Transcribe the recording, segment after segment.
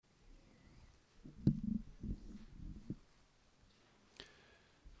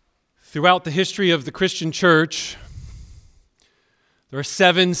Throughout the history of the Christian church, there are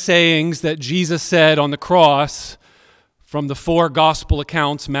 7 sayings that Jesus said on the cross from the 4 gospel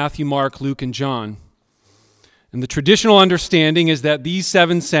accounts, Matthew, Mark, Luke, and John. And the traditional understanding is that these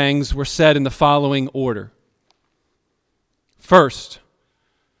 7 sayings were said in the following order. First,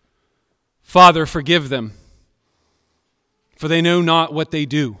 Father, forgive them, for they know not what they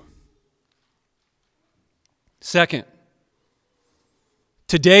do. Second,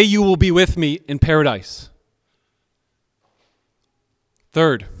 today you will be with me in paradise.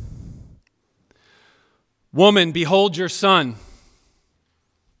 Third, woman, behold your son.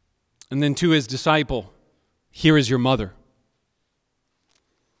 And then to his disciple, here is your mother.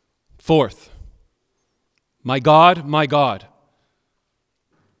 Fourth, my God,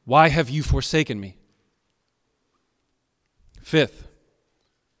 why have you forsaken me? Fifth,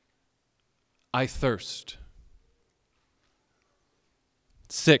 I thirst.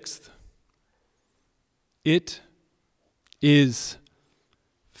 Sixth, it is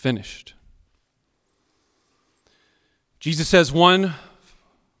finished. Jesus says one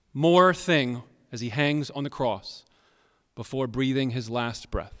more thing as he hangs on the cross before breathing his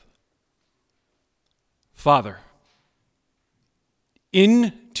last breath. Father,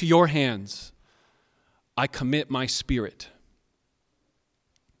 into your hands I commit my spirit.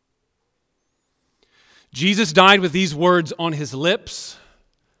 Jesus died with these words on his lips.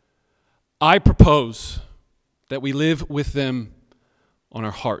 I propose that we live with them on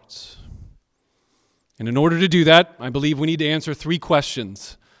our hearts. And in order to do that, I believe we need to answer 3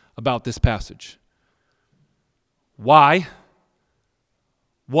 questions about this passage. Why?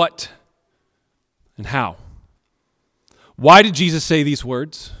 What? And how? Why did Jesus say these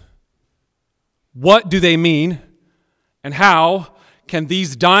words? What do they mean? And how can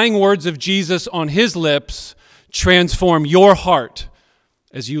these dying words of Jesus on his lips transform your heart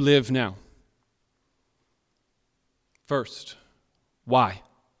as you live now? First, why?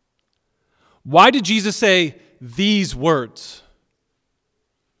 Why did Jesus say these words?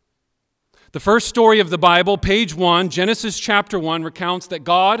 The first story of the Bible, page 1, Genesis chapter 1, recounts that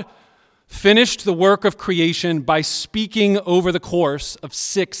God finished the work of creation by speaking over the course of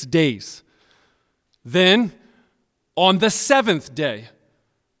 6 days. Then, on the 7th day,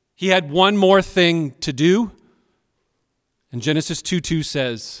 he had one more thing to do. And Genesis 2:2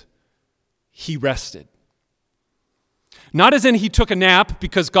 says, he rested. Not as in he took a nap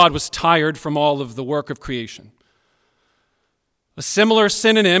because God was tired from all of the work of creation. A similar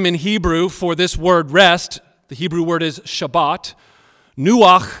synonym in Hebrew for this word rest, the Hebrew word is Shabbat.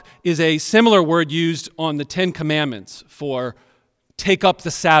 Nuach is a similar word used on the 10 Commandments for take up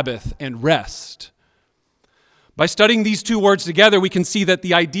the Sabbath and rest. By studying these 2 words together, we can see that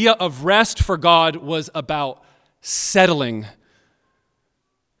the idea of rest for God was about settling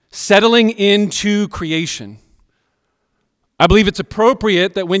into creation. I believe it's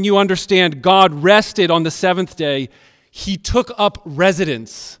appropriate that when you understand God rested on the 7th day, he took up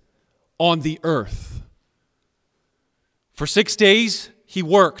residence on the earth. For 6 days, he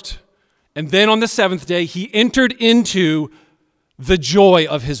worked. And then on the 7th day, he entered into the joy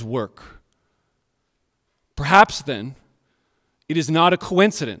of his work. Perhaps then, it is not a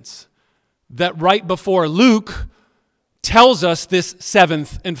coincidence that right before Luke tells us this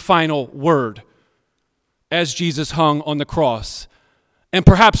 7th and final word, as Jesus hung on the cross. And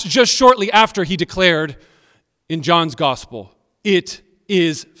perhaps just shortly after he declared in John's gospel, it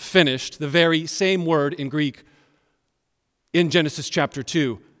is finished, the very same word in Greek in Genesis chapter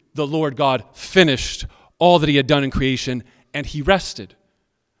 2. The Lord God finished all that he had done in creation, and he rested.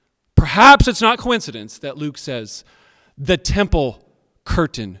 Perhaps it's not coincidence that Luke says, the temple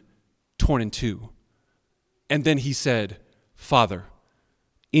curtain torn in 2. And then he said, Father,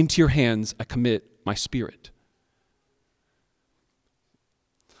 into your hands I commit my spirit.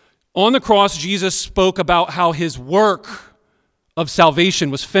 On the cross, Jesus spoke about how his work of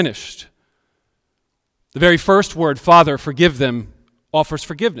salvation was finished. The very first word, Father, forgive them, offers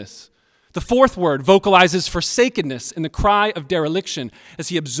forgiveness. The 4th word vocalizes forsakenness in the cry of dereliction as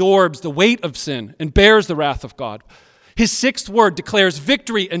he absorbs the weight of sin and bears the wrath of God. His 6th word declares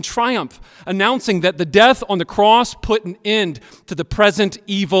victory and triumph, announcing that the death on the cross put an end to the present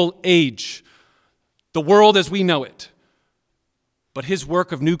evil age, the world as we know it. But his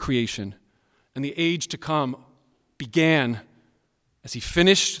work of new creation and the age to come began as he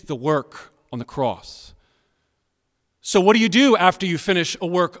finished the work on the cross. So what do you do after you finish a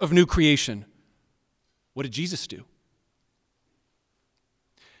work of new creation? What did Jesus do?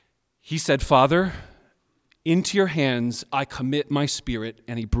 He said, Father, into your hands I commit my spirit,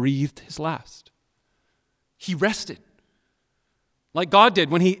 and he breathed his last. He rested, like God did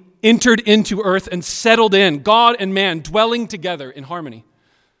when he entered into earth and settled in, God and man dwelling together in harmony.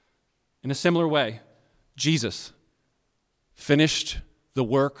 In a similar way, Jesus finished the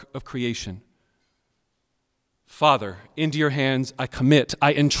work of creation. Father, into your hands I commit,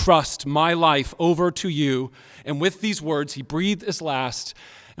 I entrust my life over to you. And with these words, he breathed his last.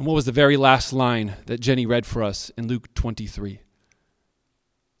 And what was the very last line that Jenny read for us in Luke 23?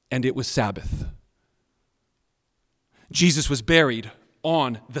 And it was Sabbath. Jesus was buried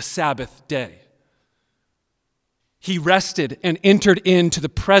on the Sabbath day. He rested and entered into the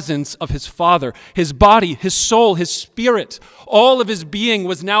presence of his Father. His body, his soul, his spirit, all of his being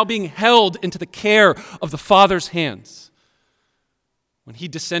was now being held into the care of the Father's hands. When he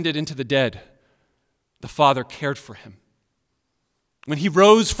descended into the dead, the Father cared for him. When he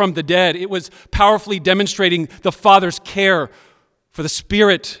rose from the dead, it was powerfully demonstrating the Father's care for the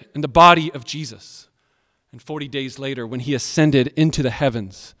spirit and the body of Jesus. And 40 days later, when he ascended into the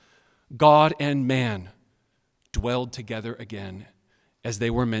heavens, God and man dwelled together again as they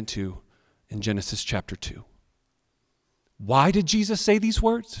were meant to in Genesis chapter 2. Why did Jesus say these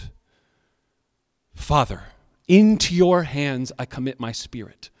words? Father, into your hands I commit my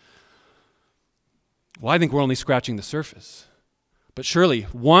spirit. Well, I think we're only scratching the surface. But surely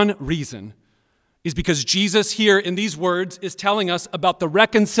one reason is because Jesus here in these words is telling us about the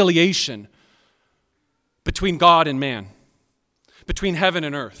reconciliation between God and man, between heaven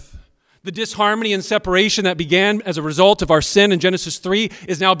and earth. The disharmony and separation that began as a result of our sin in Genesis 3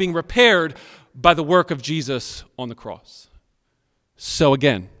 is now being repaired by the work of Jesus on the cross. So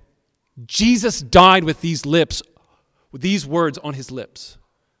again, Jesus died with these words on his lips.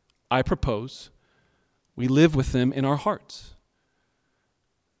 I propose we live with them in our hearts.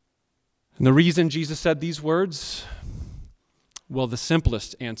 And the reason Jesus said these words, well, the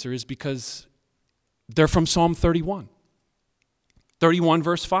simplest answer is because they're from Psalm 31. 31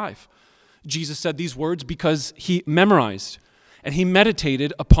 verse 5. Jesus said these words because he memorized and he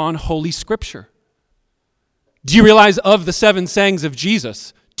meditated upon Holy Scripture. Do you realize of the 7 sayings of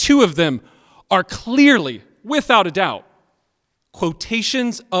Jesus, 2 of them are clearly, without a doubt,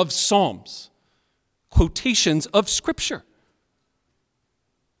 quotations of Psalms, quotations of Scripture?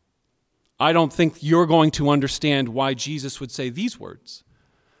 I don't think you're going to understand why Jesus would say these words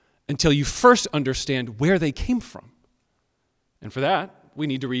until you first understand where they came from. And for that, we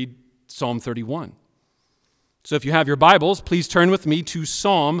need to read Psalm 31. So if you have your Bibles, please turn with me to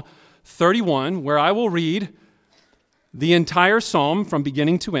Psalm 31, where I will read the entire psalm from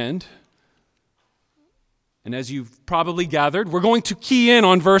beginning to end. And as you've probably gathered, we're going to key in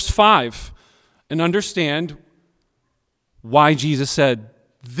on verse 5 and understand why Jesus said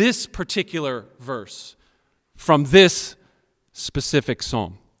this particular verse from this specific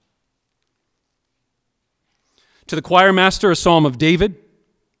psalm. To the choir master, a psalm of David.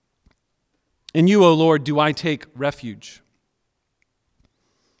 In you, O Lord, do I take refuge.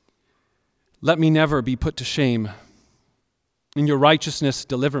 Let me never be put to shame. In your righteousness,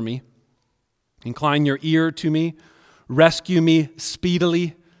 deliver me. Incline your ear to me. Rescue me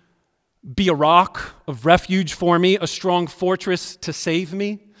speedily. Be a rock of refuge for me, a strong fortress to save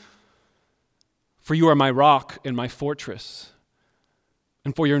me. For you are my rock and my fortress.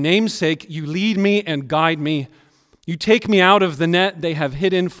 And for your name's sake, you lead me and guide me. You take me out of the net they have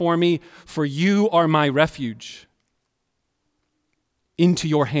hidden for me, for you are my refuge. Into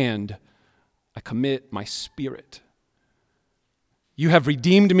your hand I commit my spirit. You have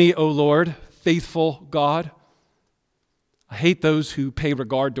redeemed me, O Lord, faithful God. I hate those who pay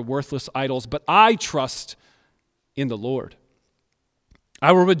regard to worthless idols, but I trust in the Lord.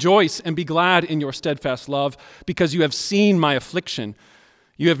 I will rejoice and be glad in your steadfast love, because you have seen my affliction.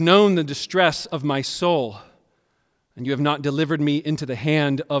 You have known the distress of my soul, and you have not delivered me into the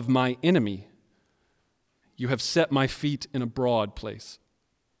hand of my enemy. You have set my feet in a broad place.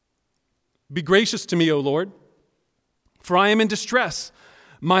 Be gracious to me, O Lord, for I am in distress.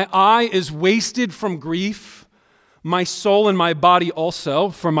 My eye is wasted from grief, my soul and my body also,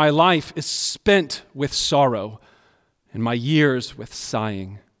 for my life is spent with sorrow, and my years with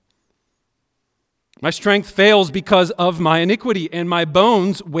sighing. My strength fails because of my iniquity, and my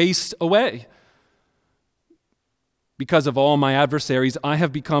bones waste away. Because of all my adversaries, I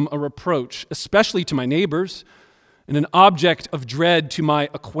have become a reproach, especially to my neighbors, and an object of dread to my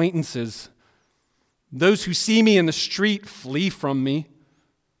acquaintances. Those who see me in the street flee from me.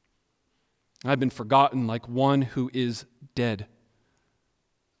 I've been forgotten like one who is dead.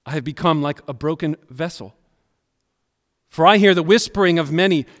 I have become like a broken vessel. For I hear the whispering of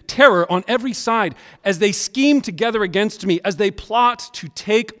many, terror on every side, as they scheme together against me, as they plot to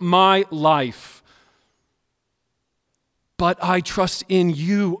take my life. but I trust in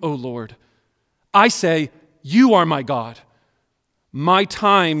you, O Lord. I say, you are my God. My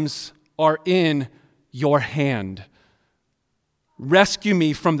times are in your hand. Rescue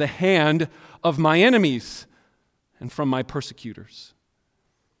me from the hand of my enemies and from my persecutors.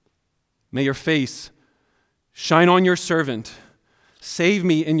 May your face shine on your servant. Save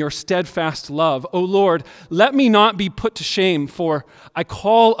me in your steadfast love. O Lord, let me not be put to shame, for I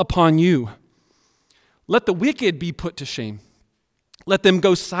call upon you. Let the wicked be put to shame. Let them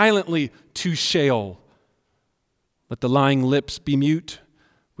go silently to Sheol. Let the lying lips be mute,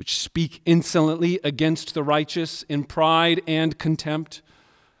 which speak insolently against the righteous in pride and contempt.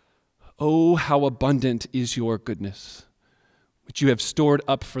 Oh, how abundant is your goodness, which you have stored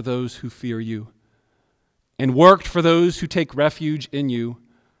up for those who fear you, and worked for those who take refuge in you.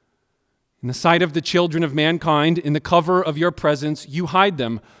 In the sight of the children of mankind, in the cover of your presence, you hide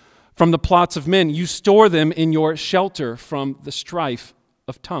them from the plots of men. You store them in your shelter from the strife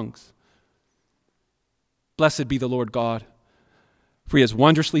of tongues. Blessed be the Lord God, for he has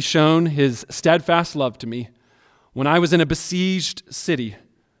wondrously shown his steadfast love to me. When I was in a besieged city,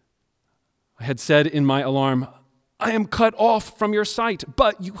 I had said in my alarm, I am cut off from your sight,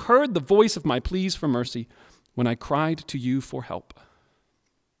 but you heard the voice of my pleas for mercy when I cried to you for help.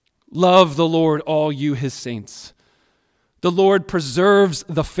 Love the Lord, all you his saints. The Lord preserves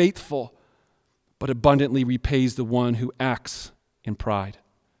the faithful, but abundantly repays the one who acts in pride.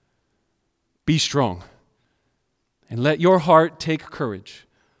 Be strong, and let your heart take courage,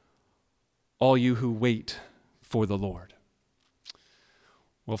 all you who wait for the Lord.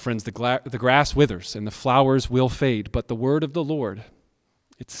 Well, friends, the grass withers and the flowers will fade, but the word of the Lord,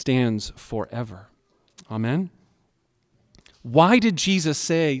 it stands forever. Amen. Why did Jesus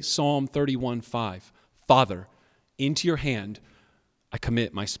say Psalm 31:5? Father, into your hand I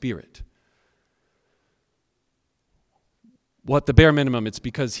commit my spirit. What the bare minimum, it's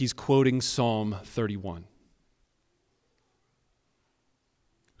because he's quoting Psalm 31.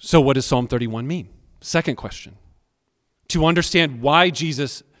 So what does Psalm 31 mean? Second question. To understand why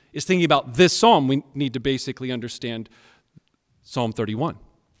Jesus is thinking about this psalm, we need to basically understand Psalm 31.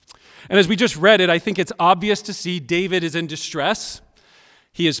 And as we just read it, I think it's obvious to see David is in distress.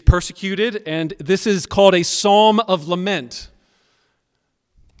 He is persecuted, and this is called a psalm of lament.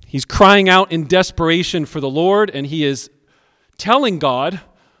 He's crying out in desperation for the Lord, and he is telling God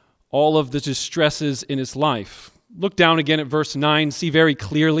all of the distresses in his life. Look down again at verse 9, see very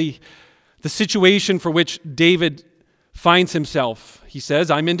clearly the situation for which David finds himself. He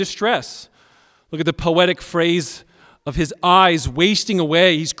says, I'm in distress. Look at the poetic phrase of his eyes wasting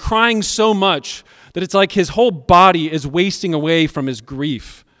away. He's crying so much that it's like his whole body is wasting away from his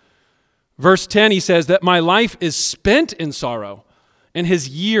grief. Verse 10, he says that my life is spent in sorrow, and his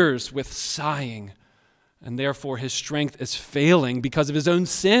years with sighing, and therefore his strength is failing because of his own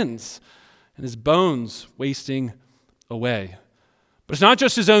sins, and his bones wasting away. But it's not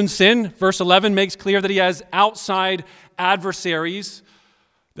just his own sin. Verse 11 makes clear that he has outside adversaries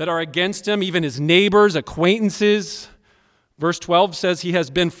that are against him, even his neighbors, acquaintances. Verse 12 says he has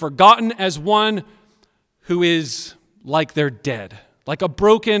been forgotten as one who is like they're dead, like a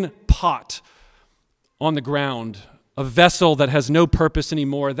broken pot on the ground, a vessel that has no purpose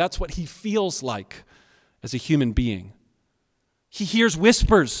anymore. That's what he feels like as a human being. He hears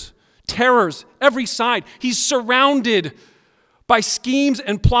whispers, terrors, every side. He's surrounded by schemes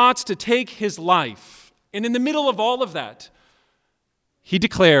and plots to take his life. And in the middle of all of that, he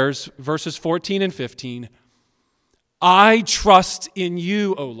declares, verses 14 and 15, I trust in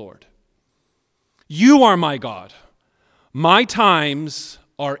you, O Lord. You are my God. My times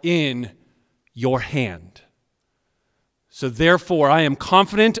are in your hand. So therefore, I am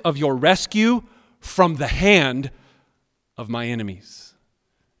confident of your rescue from the hand of my enemies.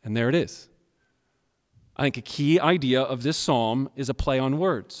 And there it is. I think a key idea of this psalm is a play on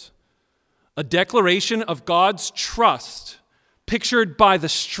words. A declaration of God's trust, pictured by the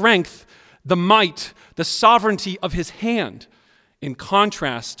strength, the might, the sovereignty of his hand, in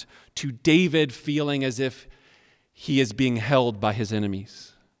contrast to David feeling as if he is being held by his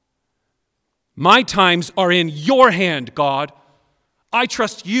enemies. My times are in your hand, God. I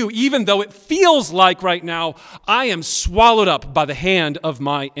trust you, even though it feels like right now I am swallowed up by the hand of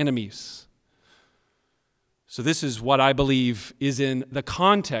my enemies. So this is what I believe is in the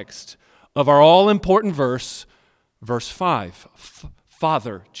context of our all-important verse, verse 5.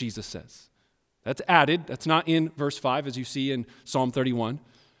 Father, Jesus says. That's added. That's not in verse 5, as you see in Psalm 31.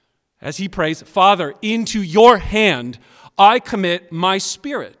 As he prays, Father, into your hand I commit my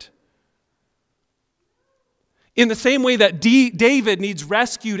spirit. In the same way that David needs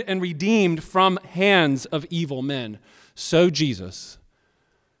rescued and redeemed from hands of evil men, so Jesus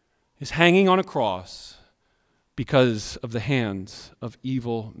is hanging on a cross because of the hands of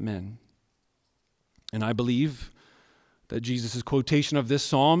evil men. And I believe that Jesus' quotation of this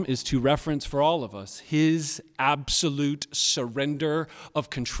psalm is to reference for all of us his absolute surrender of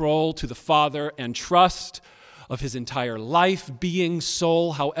control to the Father and trust of his entire life, being,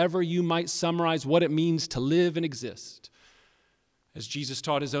 soul, however you might summarize what it means to live and exist. As Jesus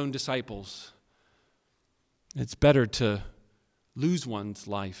taught his own disciples, it's better to lose one's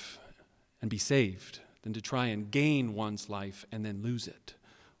life and be saved than to try and gain one's life and then lose it.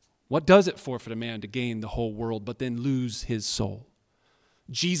 What does it forfeit a man to gain the whole world but then lose his soul?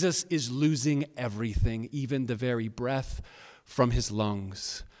 Jesus is losing everything, even the very breath from his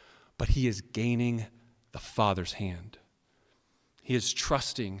lungs, but he is gaining the Father's hand. He is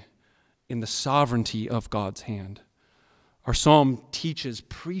trusting in the sovereignty of God's hand. Our psalm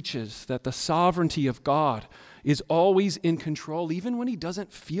preaches that the sovereignty of God is always in control, even when he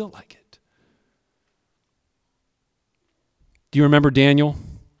doesn't feel like it. Do you remember Daniel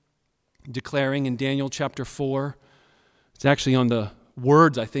declaring in Daniel chapter 4? It's actually on the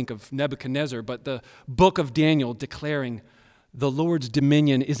words, I think, of Nebuchadnezzar, but the book of Daniel declaring the Lord's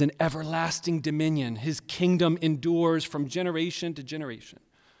dominion is an everlasting dominion. His kingdom endures from generation to generation.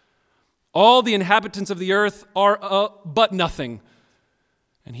 All the inhabitants of the earth are but nothing,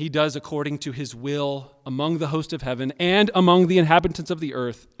 and he does according to his will among the host of heaven and among the inhabitants of the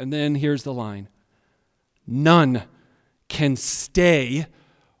earth. And then here's the line: none can stay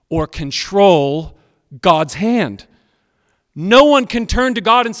or control God's hand. No one can turn to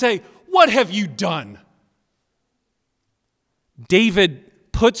God and say, "What have you done?"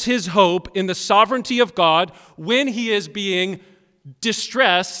 David puts his hope in the sovereignty of God when he is being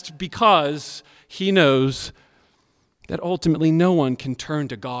distressed because he knows that ultimately no one can turn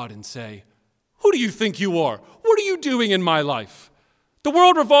to God and say, "Who do you think you are? What are you doing in my life? The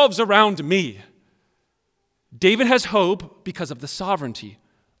world revolves around me." David has hope because of the sovereignty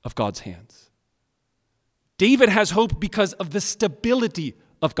of God's hands. David has hope because of the stability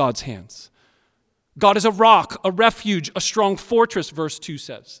of God's hands. God is a rock, a refuge, a strong fortress, verse 2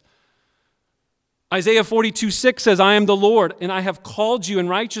 says. Isaiah 42:6 says, "I am the Lord, and I have called you in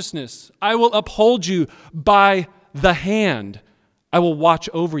righteousness. I will uphold you by the hand. I will watch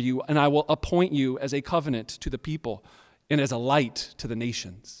over you, and I will appoint you as a covenant to the people and as a light to the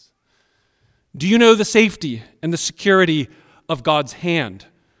nations." Do you know the safety and the security of God's hand?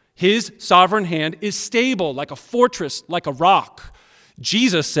 His sovereign hand is stable, like a fortress, like a rock.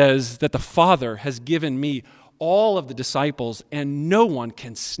 Jesus says that the Father has given me all of the disciples, and no one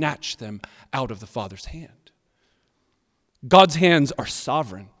can snatch them out of the Father's hand. God's hands are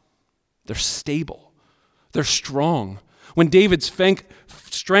sovereign. They're stable. They're strong. When David's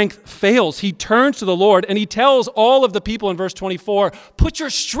strength fails, he turns to the Lord and he tells all of the people in verse 24, "Put your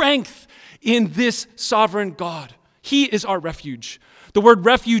strength in this sovereign God. He is our refuge." The word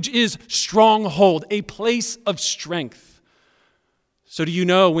refuge is stronghold, a place of strength. So do you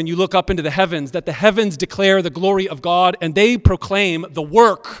know, when you look up into the heavens, that the heavens declare the glory of God and they proclaim the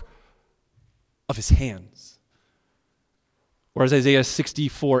work of his hands? Or as Isaiah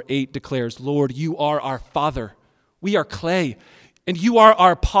 64:8 declares, "Lord, you are our Father. We are clay, and you are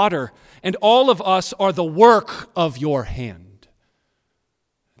our potter, and all of us are the work of your hand."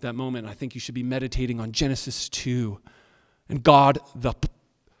 At that moment, I think you should be meditating on Genesis 2 and God, the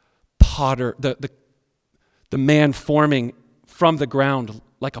potter, the man forming from the ground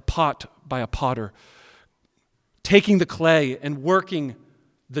like a pot by a potter, taking the clay and working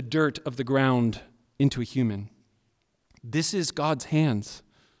the dirt of the ground into a human. This is God's hands,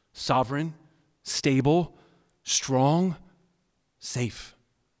 sovereign, stable, strong, safe.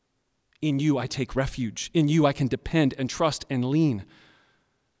 In you I take refuge. In you I can depend and trust and lean.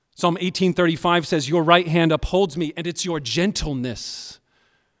 Psalm 18:35 says, "Your right hand upholds me, and it's your gentleness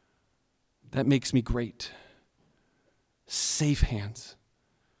that makes me great." Safe hands.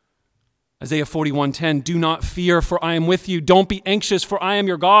 Isaiah 41:10, "Do not fear, for I am with you. Don't be anxious, for I am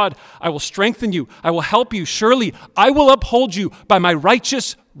your God. I will strengthen you. I will help you. Surely I will uphold you by my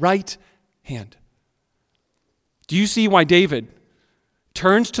righteous right hand." Do you see why David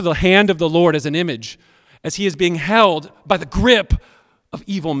turns to the hand of the Lord as an image, as he is being held by the grip of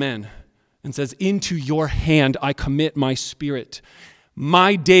evil men, and says, "Into your hand I commit my spirit.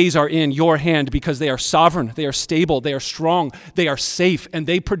 My days are in your hand," because they are sovereign, they are stable, they are strong, they are safe, and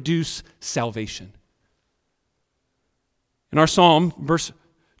they produce salvation. In our psalm, verse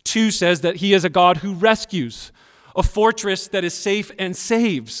 2 says that he is a God who rescues, a fortress that is safe and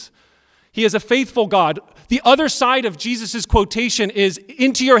saves. He is a faithful God. The other side of Jesus' quotation is,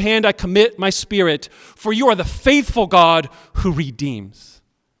 into your hand I commit my spirit, for you are the faithful God who redeems.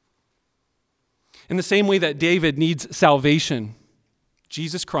 In the same way that David needs salvation,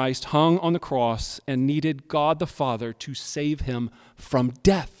 Jesus Christ hung on the cross and needed God the Father to save him from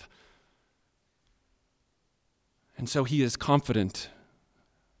death. And so he is confident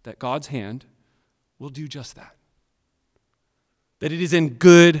that God's hand will do just that. That it is in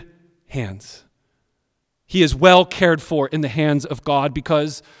good hands. He is well cared for in the hands of God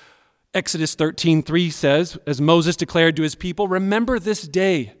because Exodus 13:3 says, as Moses declared to his people, remember this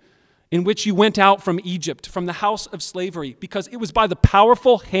day in which you went out from Egypt, from the house of slavery, because it was by the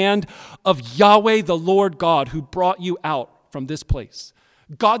powerful hand of Yahweh the Lord God who brought you out from this place.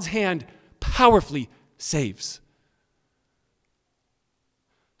 God's hand powerfully saves.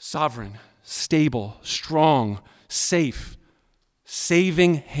 Sovereign, stable, strong, safe,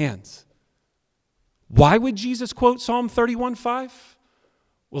 saving hands. Why would Jesus quote Psalm 31:5?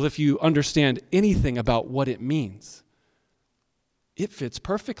 Well, if you understand anything about what it means, it fits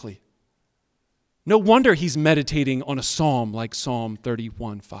perfectly. No wonder he's meditating on a psalm like Psalm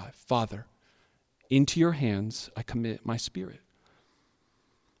 31:5. Father, into your hands I commit my spirit.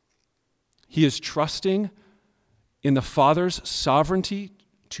 He is trusting in the Father's sovereignty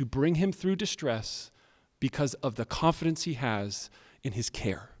to bring him through distress because of the confidence he has in his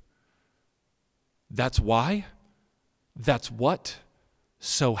care. That's why, that's what,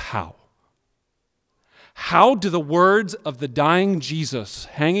 so how? How do the words of the dying Jesus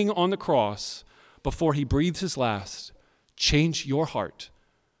hanging on the cross before he breathes his last change your heart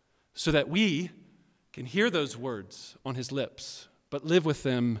so that we can hear those words on his lips but live with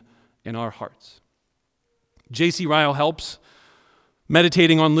them in our hearts? J.C. Ryle helps.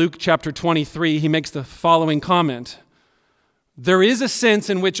 Meditating on Luke chapter 23, he makes the following comment. There is a sense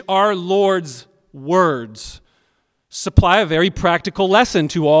in which our Lord's words supply a very practical lesson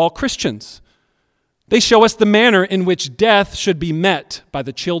to all Christians. They show us the manner in which death should be met by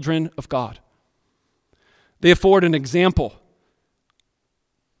the children of God. They afford an example.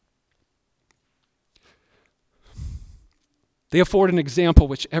 They afford an example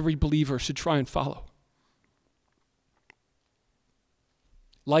which every believer should try and follow.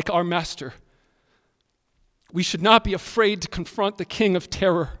 Like our Master, we should not be afraid to confront the King of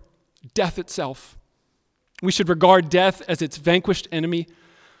terror, death itself. We should regard death as its vanquished enemy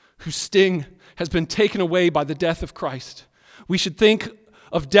whose sting has been taken away by the death of Christ. We should think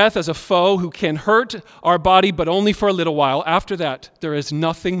of death as a foe who can hurt our body, but only for a little while. After that, there is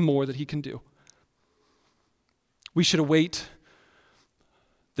nothing more that he can do. We should await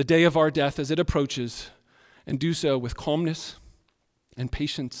the day of our death as it approaches and do so with calmness and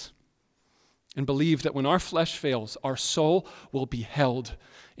patience, and believe that when our flesh fails, our soul will be held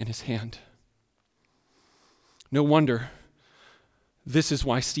in his hand. No wonder this is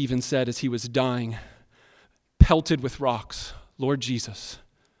why Stephen said as he was dying, pelted with rocks, Lord Jesus,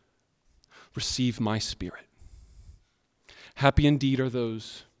 receive my spirit. Happy indeed are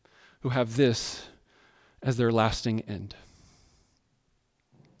those who have this as their lasting end.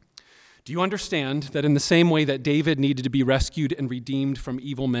 Do you understand that in the same way that David needed to be rescued and redeemed from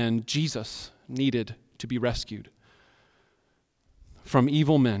evil men, Jesus needed to be rescued from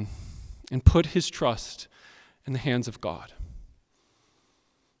evil men and put his trust in the hands of God?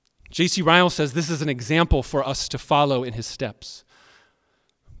 J.C. Ryle says this is an example for us to follow in his steps.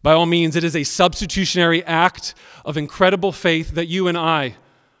 By all means, it is a substitutionary act of incredible faith that you and I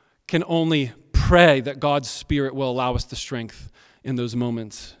can only pray that God's Spirit will allow us the strength in those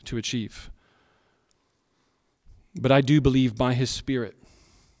moments to achieve. But I do believe by his Spirit,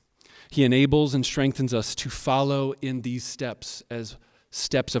 he enables and strengthens us to follow in these steps as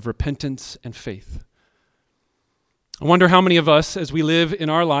steps of repentance and faith. I wonder how many of us, as we live in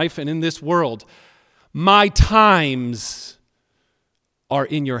our life and in this world, my times are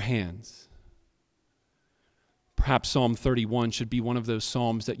in your hands. Perhaps Psalm 31 should be one of those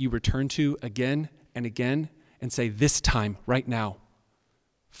psalms that you return to again and again and say, this time, right now,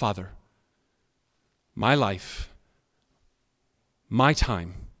 Father, my life, my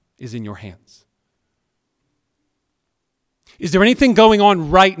time is in your hands. Is there anything going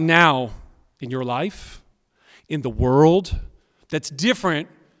on right now in your life, in the world, that's different,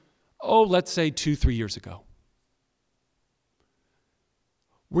 let's say 2-3 years ago?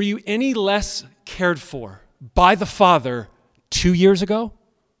 Were you any less cared for by the Father 2 years ago,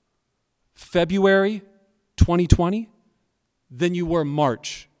 February 2020, than you were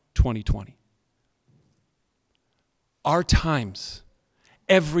March 2020? Our times,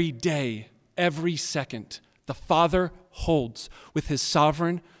 every day, every second, the Father holds with his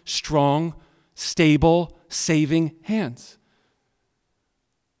sovereign, strong, stable, saving hands.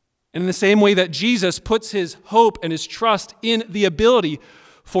 And in the same way that Jesus puts his hope and his trust in the ability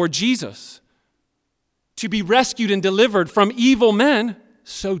for Jesus to be rescued and delivered from evil men,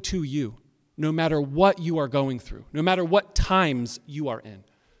 so too you, no matter what you are going through, no matter what times you are in.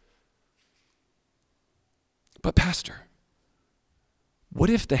 But Pastor, what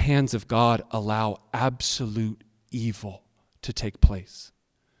if the hands of God allow absolute evil to take place?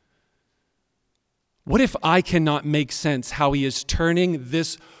 What if I cannot make sense how he is turning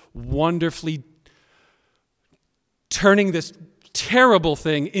this terrible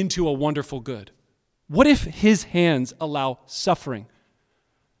thing into a wonderful good? What if his hands allow suffering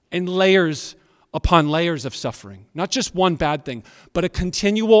and layers upon layers of suffering? Not just one bad thing, but a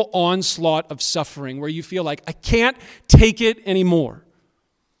continual onslaught of suffering where you feel like, I can't take it anymore.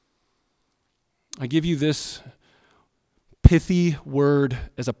 I give you this pithy word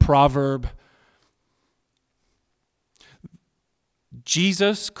as a proverb.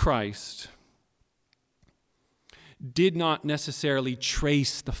 Jesus Christ did not necessarily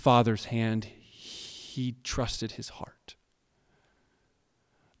trace the Father's hand. He trusted his heart.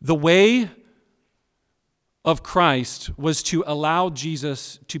 The way of Christ was to allow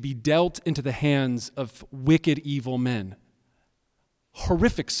Jesus to be dealt into the hands of wicked, evil men.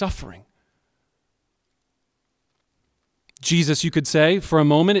 Horrific suffering. Jesus, you could say, for a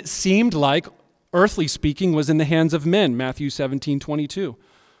moment, it seemed like, earthly speaking, was in the hands of men, Matthew 17:22.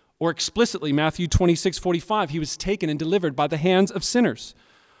 Or explicitly, Matthew 26:45, he was taken and delivered by the hands of sinners.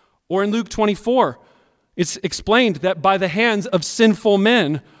 Or in Luke 24, it's explained that by the hands of sinful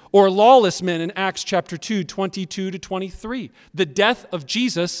men or lawless men in Acts chapter 2, 22-23. The death of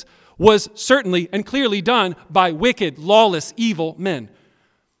Jesus was certainly and clearly done by wicked, lawless, evil men.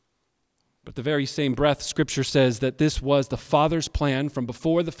 But the very same breath, Scripture says that this was the Father's plan from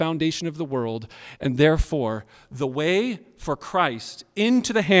before the foundation of the world, and therefore the way for Christ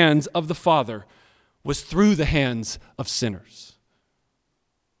into the hands of the Father was through the hands of sinners.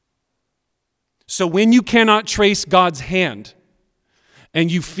 So when you cannot trace God's hand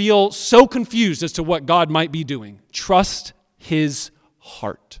and you feel so confused as to what God might be doing, trust his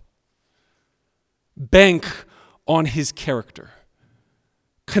heart. Bank on his character.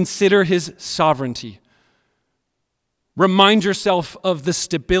 Consider his sovereignty. Remind yourself of the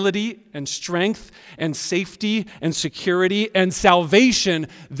stability and strength and safety and security and salvation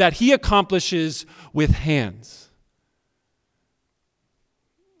that he accomplishes with hands.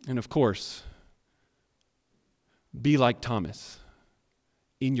 And of course, be like Thomas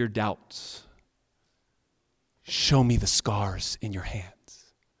in your doubts. Show me the scars in your hands.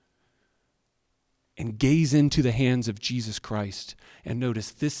 And gaze into the hands of Jesus Christ and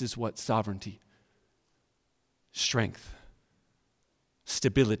notice this is what sovereignty, strength,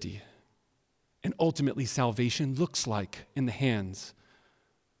 stability, and ultimately salvation looks like in the hands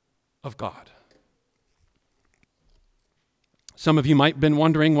of God. Some of you might have been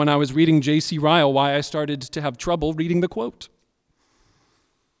wondering when I was reading J.C. Ryle why I started to have trouble reading the quote.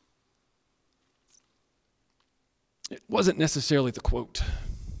 It wasn't necessarily the quote.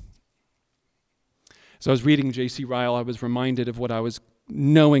 As I was reading J.C. Ryle, I was reminded of what I was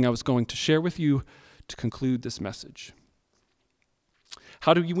knowing I was going to share with you to conclude this message.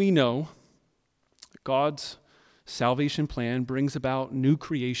 How do we know that God's salvation plan brings about new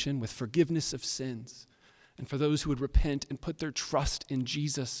creation with forgiveness of sins? And for those who would repent and put their trust in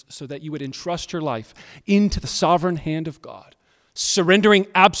Jesus so that you would entrust your life into the sovereign hand of God, surrendering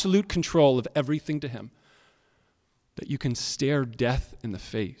absolute control of everything to him, that you can stare death in the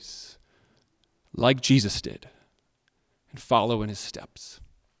face like Jesus did, and follow in his steps.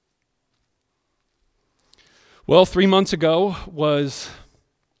 Well, 3 months ago was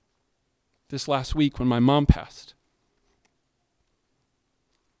this last week when my mom passed.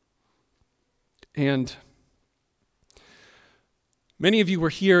 And many of you were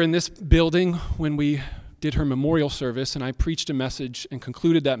here in this building when we did her memorial service, and I preached a message and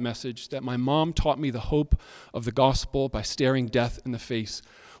concluded that message that my mom taught me the hope of the gospel by staring death in the face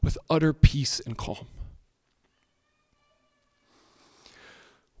with utter peace and calm.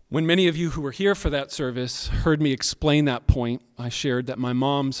 When many of you who were here for that service heard me explain that point, I shared that my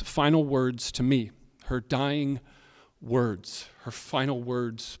mom's final words to me, her dying words, her final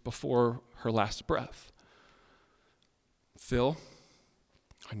words before her last breath. Phill,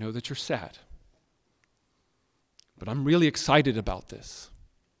 I know that you're sad, but I'm really excited about this.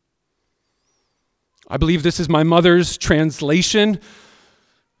 I believe this is my mother's translation.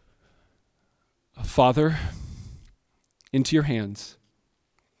 Father, into your hands.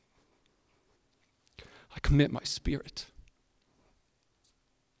 I commit my spirit.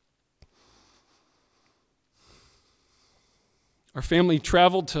 Our family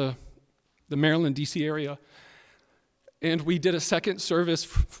traveled to the Maryland, D.C. area, and we did a second service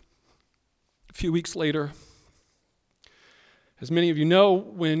a few weeks later. As many of you know,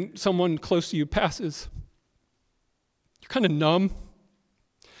 when someone close to you passes, you're kind of numb.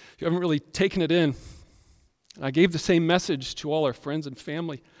 You haven't really taken it in. And I gave the same message to all our friends and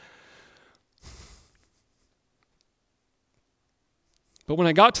family. But when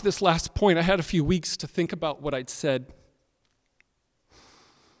I got to this last point, I had a few weeks to think about what I'd said.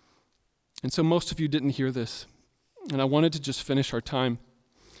 And so most of you didn't hear this. And I wanted to just finish our time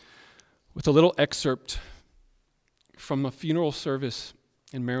with a little excerpt from a funeral service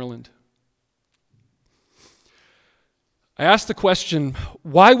in Maryland. I asked the question,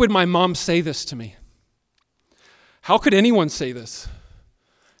 why would my mom say this to me? How could anyone say this?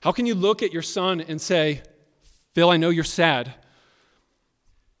 How can you look at your son and say, Phill, I know you're sad,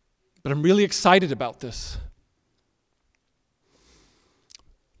 but I'm really excited about this?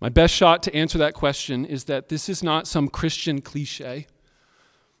 My best shot to answer that question is that this is not some Christian cliche.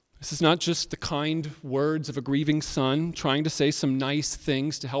 This is not just the kind words of a grieving son trying to say some nice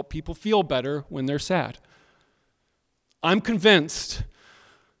things to help people feel better when they're sad. I'm convinced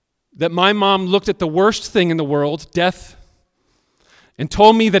that my mom looked at the worst thing in the world, death, and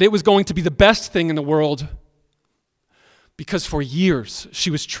told me that it was going to be the best thing in the world because for years she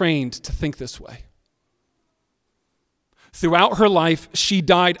was trained to think this way. Throughout her life, she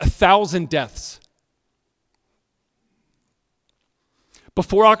died 1,000 deaths.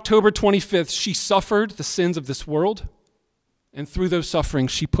 Before October 25th, she suffered the sins of this world, and through those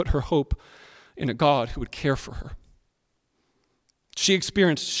sufferings, she put her hope in a God who would care for her. She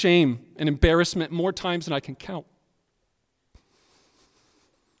experienced shame and embarrassment more times than I can count.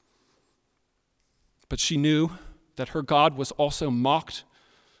 But she knew that her God was also mocked,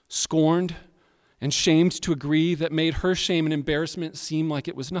 scorned, and shamed to a degree that made her shame and embarrassment seem like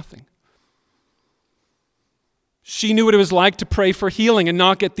it was nothing. She knew what it was like to pray for healing and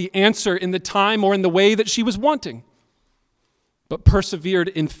not get the answer in the time or in the way that she was wanting, but persevered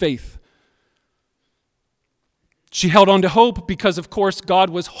in faith. She held on to hope because, of course, God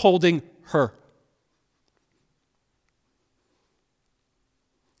was holding her.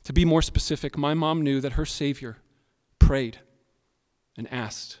 To be more specific, my mom knew that her Savior prayed and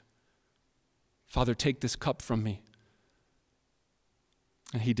asked, Father, take this cup from me.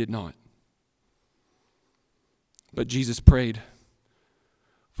 And he did not. But Jesus prayed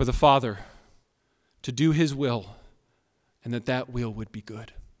for the Father to do his will and that will would be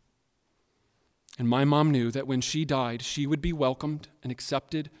good. And my mom knew that when she died, she would be welcomed and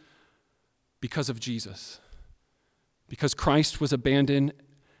accepted because of Jesus, because Christ was abandoned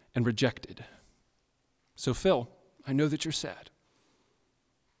and rejected. So Phill, I know that you're sad,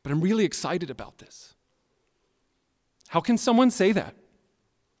 but I'm really excited about this. How can someone say that?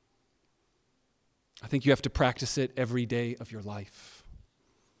 I think you have to practice it every day of your life.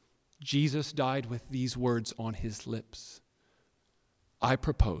 Jesus died with these words on his lips. I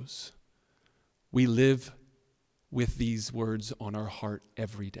propose we live with these words on our heart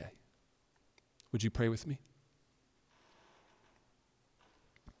every day. Would you pray with me?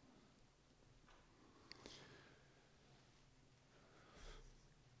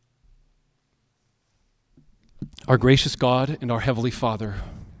 Our gracious God and our Heavenly Father,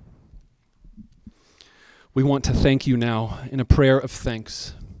 we want to thank you now in a prayer of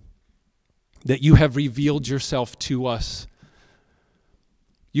thanks that you have revealed yourself to us.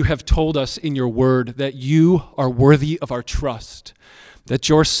 You have told us in your word that you are worthy of our trust, that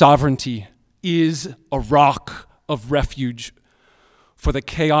your sovereignty is a rock of refuge for the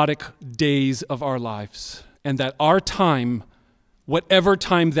chaotic days of our lives, and that our time, whatever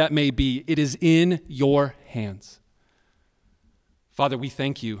time that may be, it is in your hands. Father, we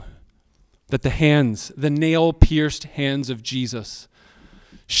thank you that the hands, the nail-pierced hands of Jesus,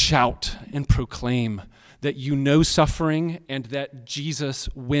 shout and proclaim that you know suffering and that Jesus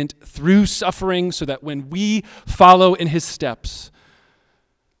went through suffering so that when we follow in his steps,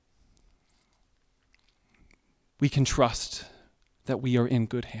 we can trust that we are in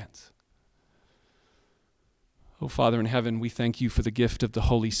good hands. Oh, Father in heaven, we thank you for the gift of the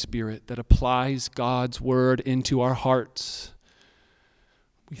Holy Spirit that applies God's word into our hearts.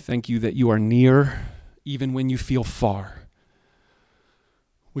 We thank you that you are near even when you feel far.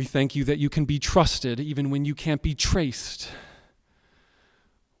 We thank you that you can be trusted even when you can't be traced.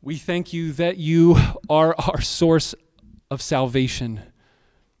 We thank you that you are our source of salvation,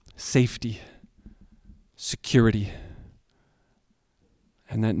 safety, security,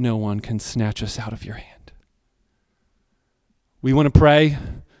 and that no one can snatch us out of your hand. We want to pray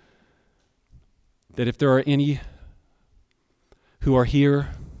that if there are any who are here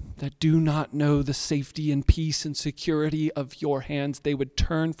that do not know the safety and peace and security of your hands, they would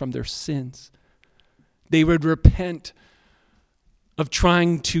turn from their sins. They would repent of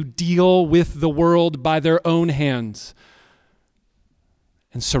trying to deal with the world by their own hands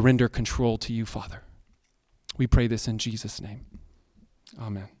and surrender control to you, Father. We pray this in Jesus' name.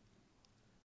 Amen.